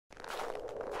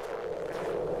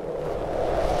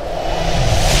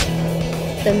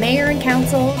The Mayor and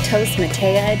Council toast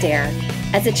Mattea Adair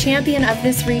as a champion of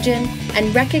this region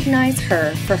and recognize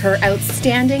her for her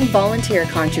outstanding volunteer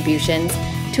contributions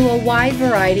to a wide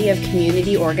variety of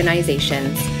community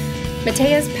organizations.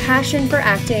 Mattea's passion for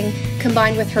acting,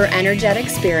 combined with her energetic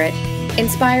spirit,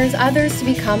 inspires others to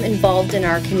become involved in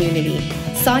our community.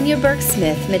 Sonia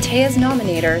Burke-Smith, Mattea's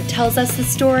nominator, tells us the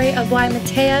story of why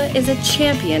Mattea is a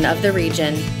champion of the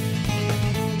region.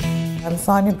 I'm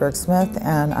Sonia Burke-Smith,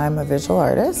 and I'm a visual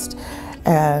artist,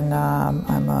 and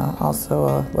I'm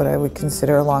also what I would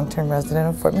consider a long-term resident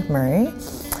of Fort McMurray.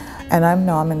 And I'm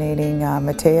nominating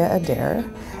Mattea Adair.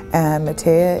 And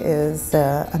Mattea is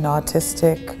an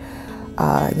autistic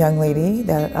young lady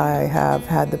that I have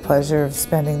had the pleasure of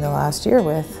spending the last year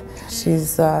with.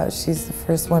 She's the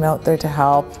first one out there to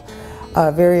help,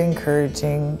 very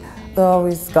encouraging,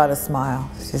 always got a smile.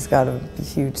 She's got a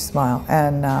huge smile.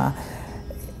 And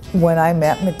when I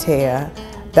met Mattea,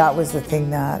 that was the thing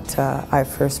that I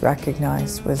first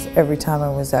recognized, was every time I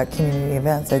was at community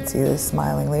events, I'd see this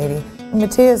smiling lady.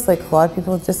 Mattea is like a lot of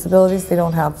people with disabilities. They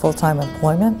don't have full-time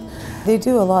employment. They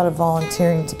do a lot of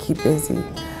volunteering to keep busy.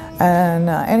 And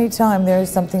anytime there's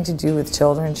something to do with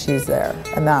children, she's there.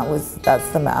 And that's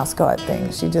the mascot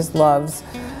thing. She just loves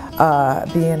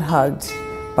being hugged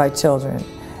by children.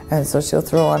 And so she'll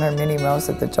throw on her Minnie Mouse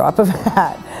at the drop of a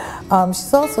hat.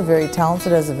 She's also very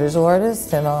talented as a visual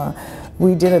artist, and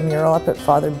we did a mural up at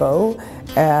Father Bow,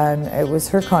 and it was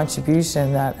her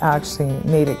contribution that actually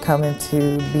made it come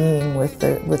into being with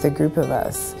a group of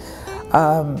us.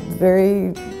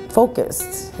 Very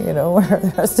focused, you know, where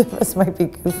the rest of us might be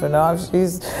goofing off.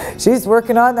 She's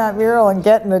working on that mural and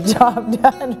getting the job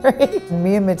done, right?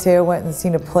 Me and Mattea went and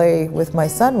seen a play with my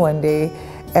son one day,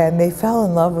 and they fell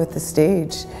in love with the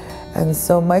stage. And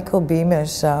so Michael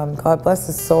Beamish, God bless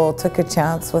his soul, took a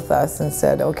chance with us and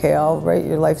said, okay, I'll write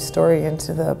your life story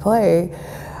into the play,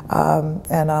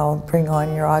 and I'll bring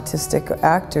on your autistic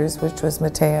actors, which was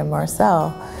Mattea and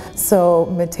Marcel. So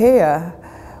Mattea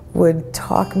would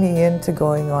talk me into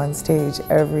going on stage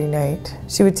every night.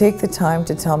 She would take the time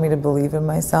to tell me to believe in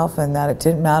myself and that it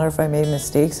didn't matter if I made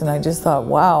mistakes, and I just thought,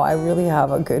 wow, I really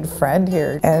have a good friend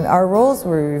here. And our roles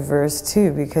were reversed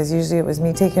too, because usually it was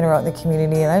me taking her out in the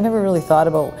community, and I never really thought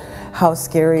about how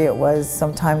scary it was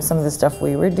sometimes, some of the stuff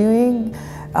we were doing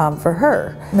for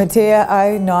her. Mattea,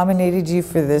 I nominated you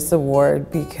for this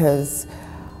award because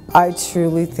I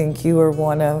truly think you are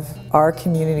one of our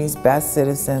community's best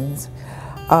citizens.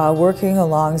 Working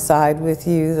alongside with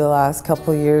you the last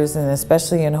couple of years, and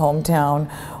especially in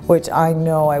hometown, which I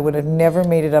know I would have never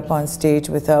made it up on stage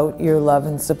without your love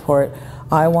and support.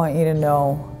 I want you to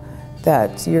know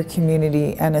that your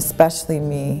community, and especially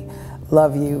me,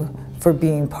 love you for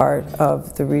being part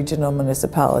of the regional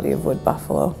municipality of Wood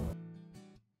Buffalo.